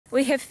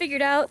We have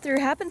figured out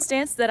through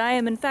happenstance that I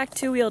am in fact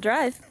two-wheel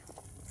drive.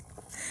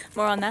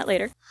 More on that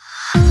later.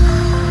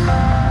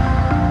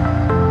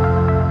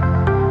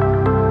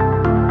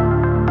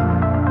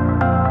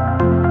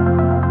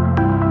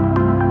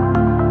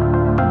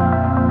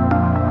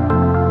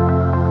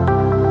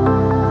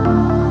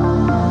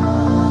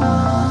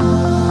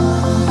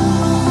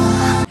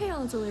 Hey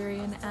all, it's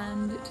Alirien,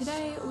 and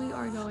today we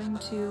are going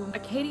to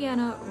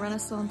Acadiana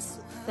Renaissance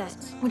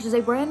Fête, which is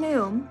a brand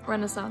new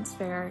Renaissance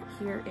fair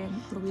here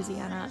in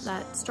Louisiana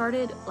that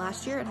started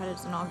last year. It had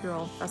its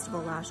inaugural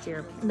festival last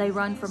year. They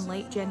run from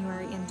late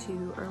January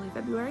into early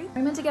February.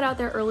 I meant to get out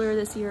there earlier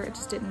this year, it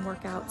just didn't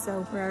work out.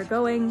 So we're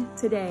going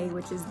today,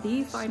 which is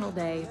the final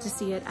day, to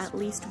see it at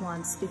least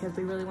once because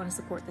we really want to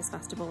support this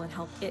festival and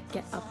help it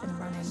get up and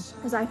running.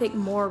 Because I think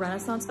more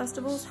Renaissance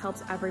festivals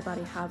helps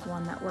everybody have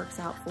one that works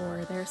out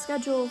for their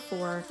schedule,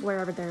 for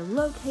wherever they're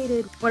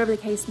located, whatever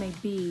the case may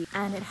be.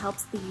 And it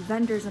helps the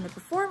vendors and the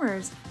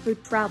performers who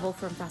travel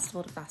from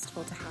festival to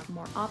festival to have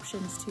more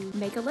options to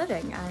make a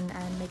living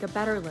and make a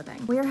better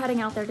living. We are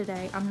heading out there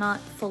today. I'm not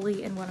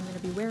fully in what I'm going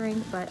to be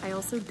wearing, but I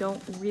also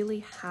don't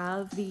really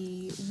have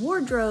the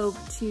wardrobe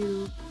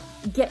to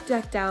get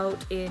decked out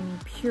in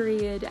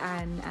period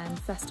and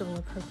festival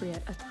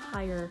appropriate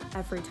attire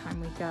every time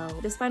we go.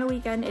 This final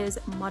weekend is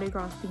Mardi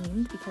Gras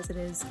themed because it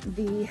is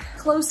the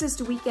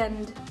closest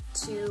weekend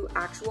to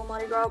actual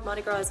Mardi Gras.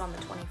 Mardi Gras is on the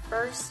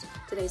 21st.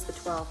 Today's the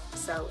 12th,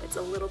 so it's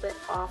a little bit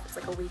off. It's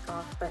like a week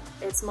off, but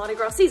it's Mardi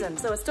Gras season,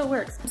 so it still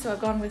works. So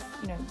I've gone with,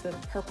 you know, the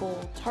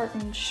purple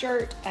tartan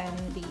shirt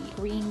and the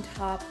green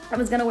top. I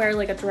was gonna wear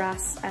like a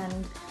dress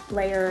and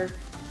layer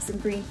some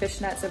green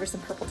fishnets over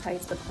some purple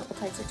tights, but the purple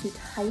tights are too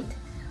tight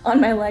on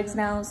my legs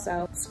now,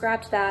 so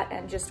scrapped that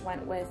and just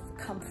went with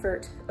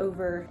comfort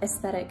over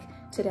aesthetic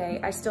today.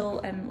 I still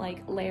am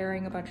like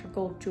layering a bunch of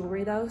gold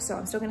jewelry though, so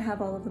I'm still gonna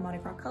have all of the Mardi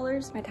Gras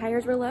colors. My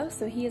tires were low,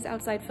 so he is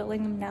outside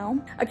filling them now.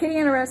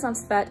 Acadiana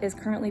Renaissance Fête is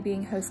currently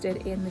being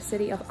hosted in the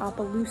city of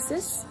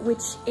Opelousas,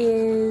 which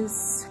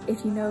is,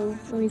 if you know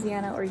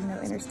Louisiana or you know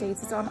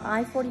interstates, it's on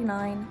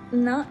I-49,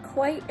 not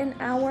quite an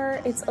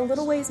hour. It's a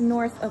little ways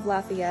north of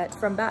Lafayette.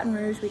 From Baton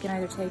Rouge, we can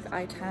either take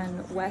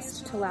I-10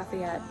 west to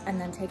Lafayette and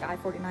then take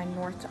I-49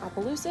 north to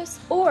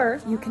Opelousas,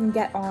 or you can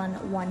get on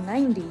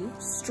 190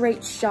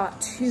 straight shot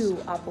to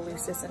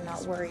Opelousas and not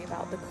worry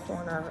about the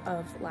corner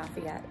of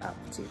Lafayette up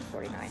to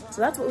 49. So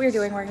that's what we're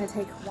doing. We're gonna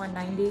take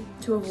 190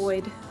 to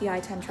avoid the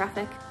I-10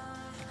 traffic.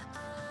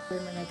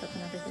 Doing my makeup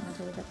and everything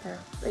until we get there.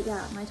 But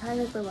yeah, my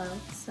tires were low,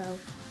 so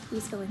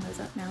he's filling those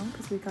up now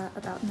because we've got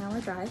about an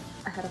hour drive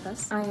ahead of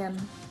us. I am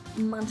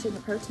munching a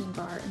protein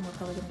bar and we're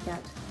probably gonna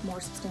get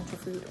more substantial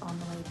food on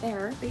the way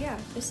there. But yeah,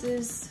 this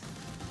is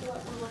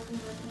what we're working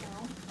with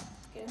now.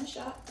 Get in the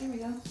shot, here we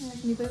go.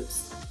 There's new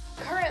boots.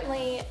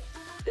 Currently,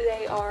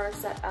 they are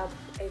set up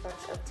a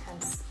bunch of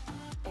tents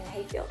in a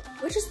hayfield,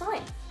 which is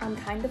fine. I'm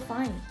kind of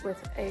fine with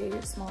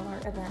a smaller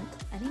event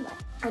anyway.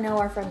 I know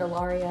our friend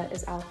Alirien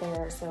is out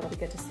there, so it'll be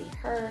good to see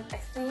her. I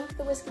think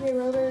the Whiskey Bay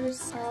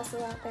Rovers are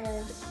also out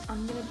there.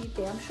 I'm gonna be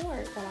damn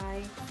sure that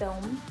I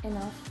film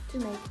enough to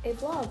make a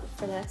vlog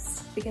for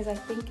this because I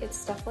think it's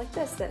stuff like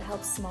this that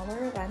helps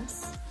smaller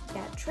events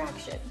get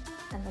traction.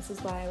 And this is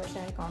why I wish I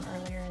had gone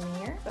earlier in the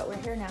year, but we're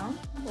here now.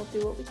 We'll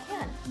do what we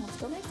can. We'll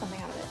still make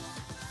something out of it.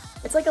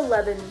 It's like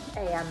 11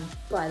 a.m.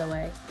 by the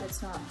way.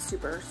 It's not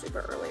super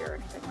early or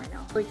anything right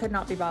now. We could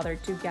not be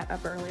bothered to get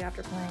up early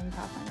after playing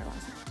Pathfinder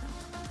last night.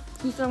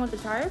 So. You still want the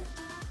tire?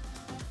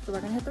 So we're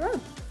gonna hit the road.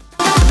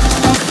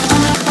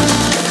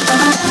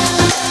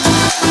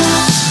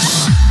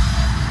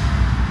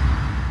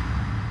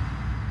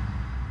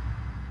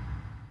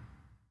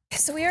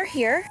 So we are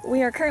here.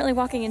 We are currently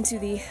walking into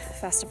the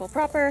festival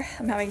proper.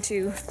 I'm having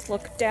to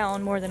look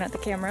down more than at the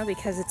camera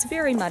because it's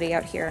very muddy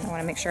out here and I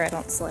want to make sure I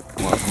don't slip.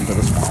 Welcome to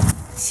the swamp.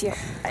 Yeah,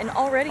 and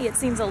already it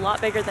seems a lot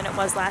bigger than it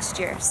was last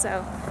year,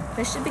 so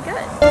this should be good.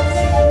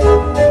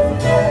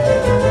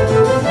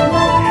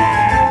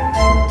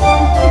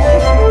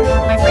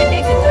 My friend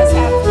Nathan does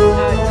have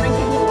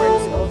drinking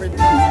boards over the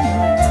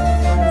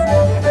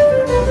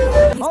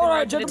all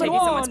right, gentlemen,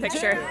 someone's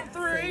picture. 2,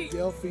 3.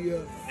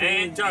 Philadelphia.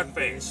 And duck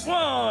face.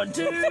 1,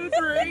 2,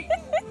 3.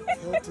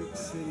 Celtic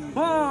City.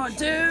 1,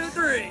 2,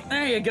 3.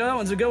 There you go. That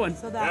one's a good one.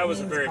 So that was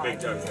a very big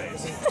duck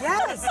face.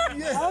 Yes.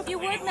 Yes. You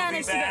would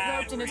manage to get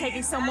roped into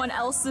taking someone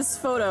else's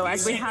photo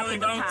as we happen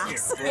to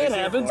pass. It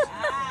happens.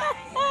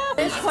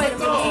 There's quite a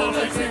bit.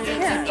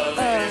 Yeah.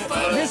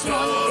 This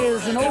one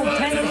is an old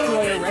tank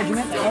destroyer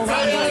regiment that no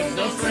longer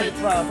exists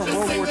from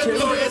World War II.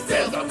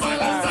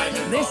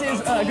 This is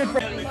a good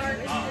friend.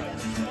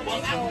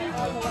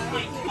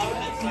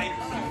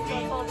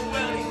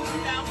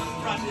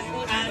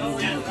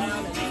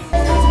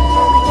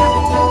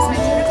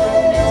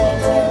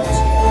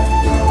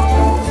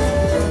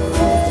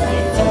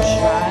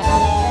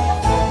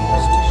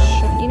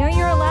 You know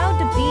you're allowed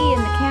to be in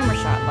the camera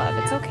shot, love.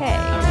 It's okay.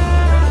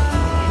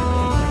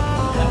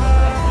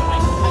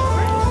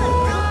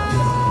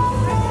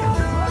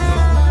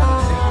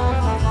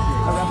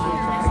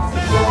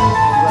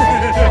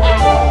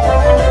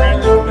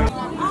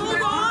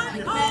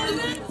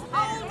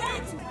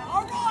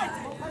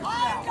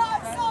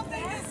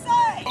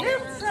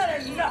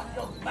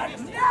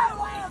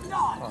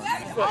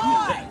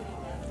 foot.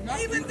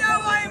 Even though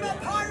I am a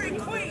pirate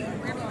queen,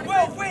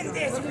 we'll win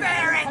this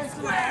fair and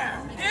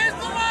square. Is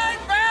the line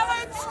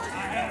balanced?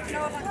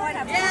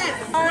 Yes.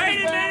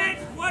 Wait a minute.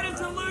 What does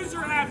the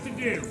loser have to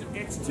do?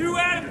 It's 2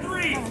 out of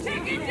 3.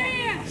 Chicken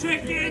dance.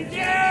 Chicken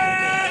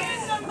dance.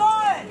 In the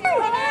mud.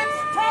 Commence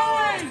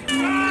towing.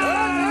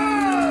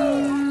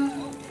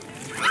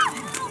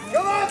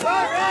 Come on,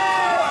 pirate.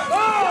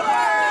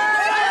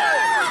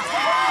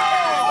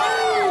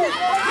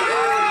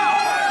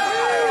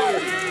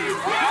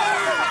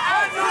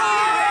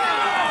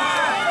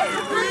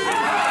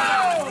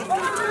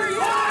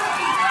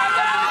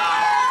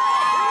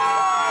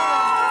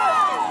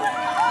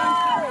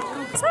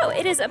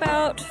 It is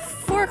about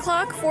 4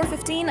 o'clock,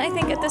 4:15 I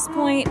think at this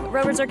point.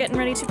 Rowers are getting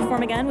ready to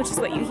perform again, which is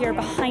what you hear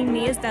behind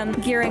me is them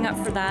gearing up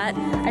for that.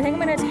 I think I'm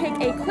gonna take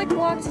a quick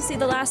walk to see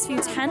the last few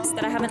tents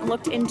that I haven't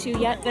looked into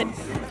yet, but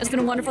it's been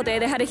a wonderful day.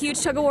 They had a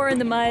huge tug-of-war in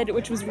the mud,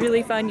 which was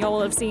really fun. Y'all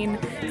will have seen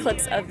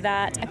clips of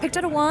that. I picked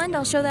out a wand,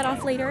 I'll show that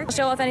off later. I'll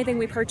show off anything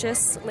we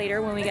purchase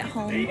later when we get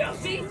home.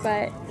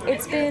 But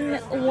it's been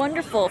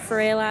wonderful for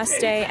a last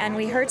day, and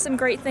we heard some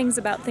great things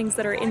about things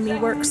that are in the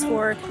works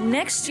for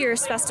next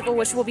year's festival,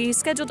 which will be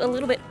scheduled a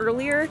little bit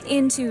earlier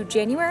into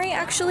January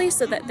actually,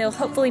 so that they'll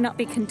hopefully not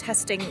be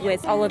contesting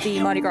with all of the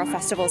Mardi Gras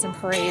festivals and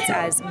parades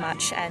as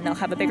much, and they'll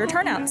have a bigger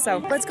turnout. So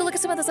let's go look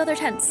at some of those other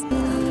tents.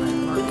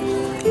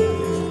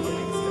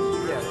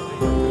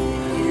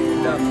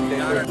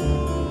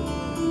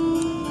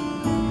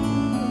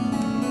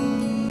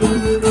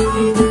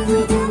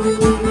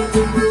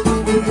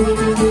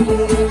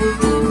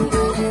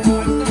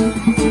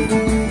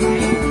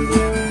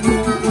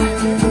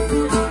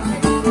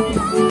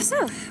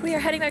 So, we are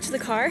heading back to the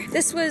car.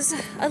 This was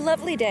a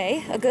lovely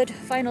day, a good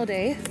final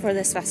day for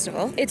this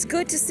festival. It's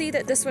good to see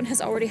that this one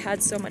has already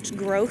had so much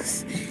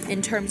growth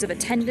in terms of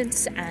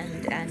attendance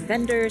and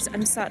vendors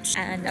and such,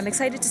 and I'm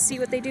excited to see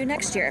what they do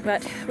next year.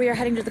 But we are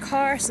heading to the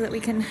car so that we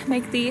can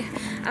make the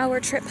hour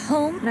trip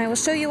home, and I will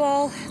show you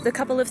all the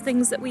couple of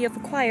things that we have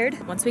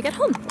acquired once we get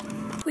home.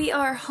 We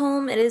are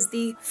home. It is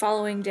the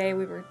following day.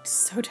 We were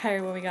so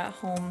tired when we got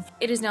home.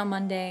 It is now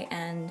Monday,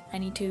 and I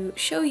need to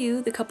show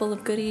you the couple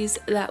of goodies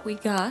that we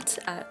got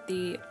at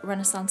the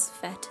Renaissance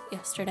Fête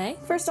yesterday.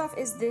 First off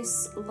is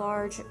this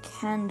large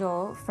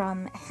candle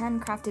from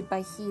Handcrafted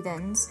by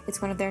Heathens.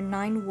 It's one of their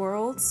 9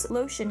 Worlds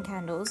lotion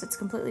candles. It's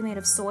completely made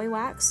of soy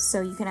wax,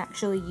 so you can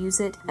actually use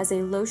it as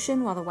a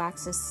lotion while the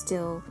wax is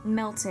still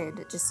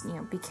melted. Just, you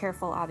know, be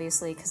careful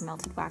obviously, because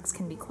melted wax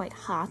can be quite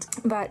hot.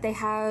 But they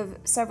have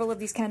several of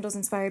these candles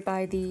inspired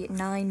by the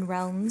 9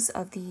 realms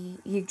of the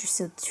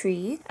Yggdrasil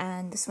tree,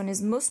 and this one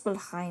is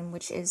Muspelheim,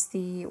 which is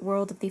the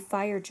world of the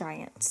fire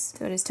giants.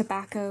 So it is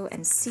tobacco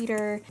and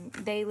cedar.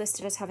 They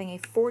listed as having a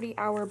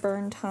 40-hour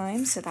burn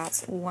time, so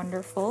that's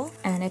wonderful.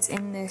 And it's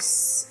in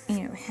this,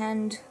 you know,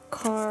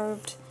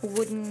 hand-carved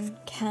wooden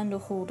candle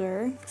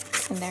holder,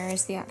 and there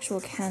is the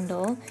actual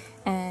candle.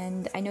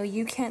 And I know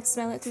you can't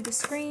smell it through the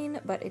screen,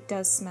 but it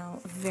does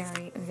smell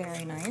very,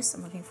 very nice.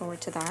 I'm looking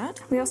forward to that.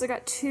 We also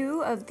got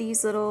 2 of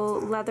these little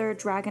leather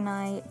dragon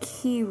eye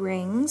key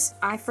rings.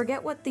 I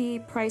forget what the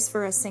price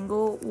for a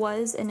single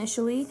was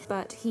initially,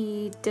 but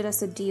he did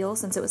us a deal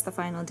since it was the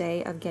final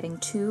day of getting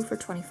 2 for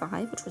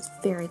 $25, which was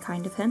very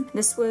kind of him.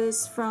 This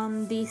was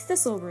from the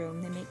Thistle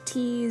Room. They make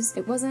teas.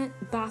 It wasn't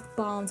bath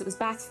bombs, it was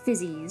bath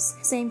fizzies.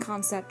 Same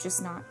concept,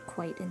 just not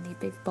quite in the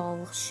big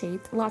ball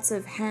shape. Lots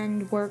of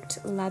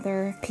hand-worked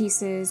leather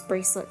pieces,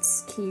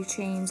 bracelets,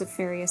 keychains of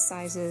various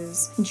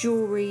sizes,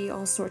 jewelry,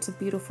 all sorts of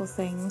beautiful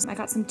things. I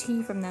got some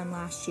tea from them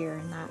last year,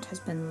 and that has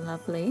been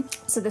lovely.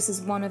 So this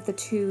is one of the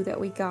 2 that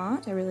we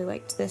got. I really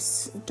liked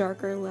this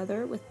darker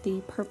leather with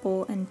the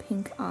purple and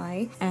pink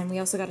eye. And we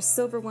also got a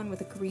silver one with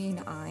a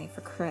green eye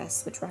for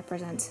Chris, which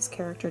represents his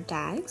character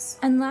Dags.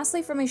 And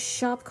lastly, from a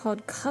shop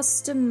called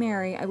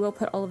Customary, I will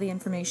put all of the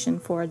information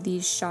for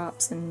these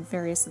shops and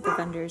various of the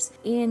vendors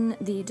in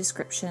the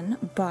description,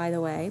 by the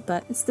way,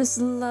 but it's this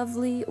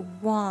lovely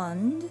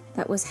wand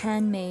that was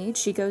handmade.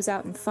 She goes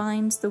out and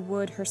finds the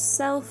wood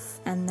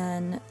herself, and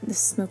then the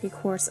smoky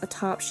quartz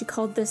atop. She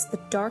called this the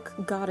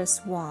Dark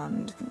Goddess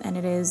Wand, and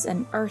it is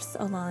an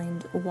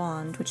earth-aligned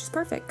wand, which is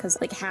perfect because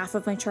like half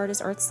of my chart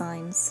is earth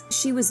signs.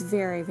 She was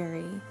very,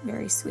 very,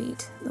 very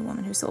sweet, the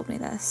woman who sold me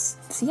this.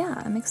 So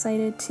yeah, I'm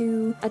excited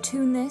to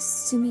attune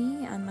this to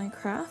me and my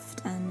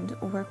craft and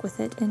work with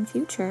it in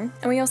future.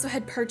 And we also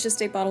had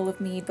purchased a bottle of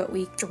mead, but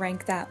we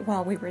drank that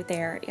while we were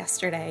there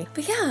yesterday.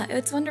 But yeah,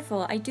 it's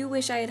wonderful. I do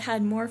wish I had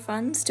had more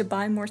funds to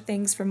buy more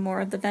things from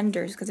more of the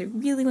vendors because I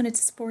really wanted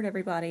to support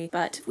everybody,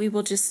 but we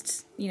will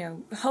just, you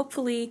know,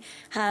 hopefully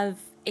have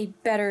a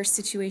better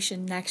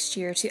situation next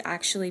year to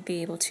actually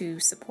be able to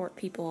support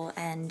people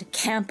and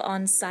camp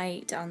on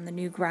site on the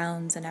new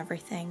grounds and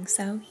everything.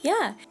 So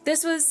yeah,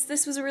 this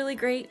was a really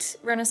great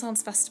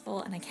Renaissance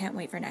Festival, and I can't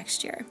wait for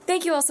next year.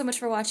 Thank you all so much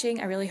for watching.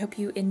 I really hope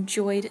you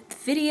enjoyed the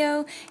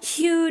video.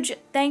 Huge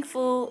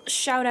thankful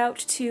shout out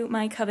to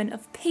my coven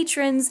of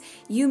patrons.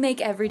 You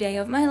make every day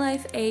of my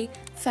life a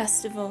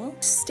festival.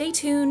 Stay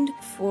tuned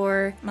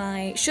for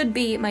should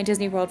be my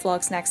Disney World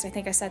vlogs next. I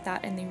think I said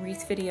that in the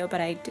wreath video,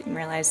 but I didn't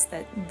realize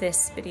that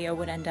this video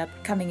would end up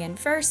coming in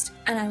first.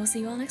 And I will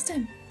see you all next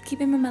time.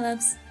 Keep in mind, my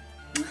loves.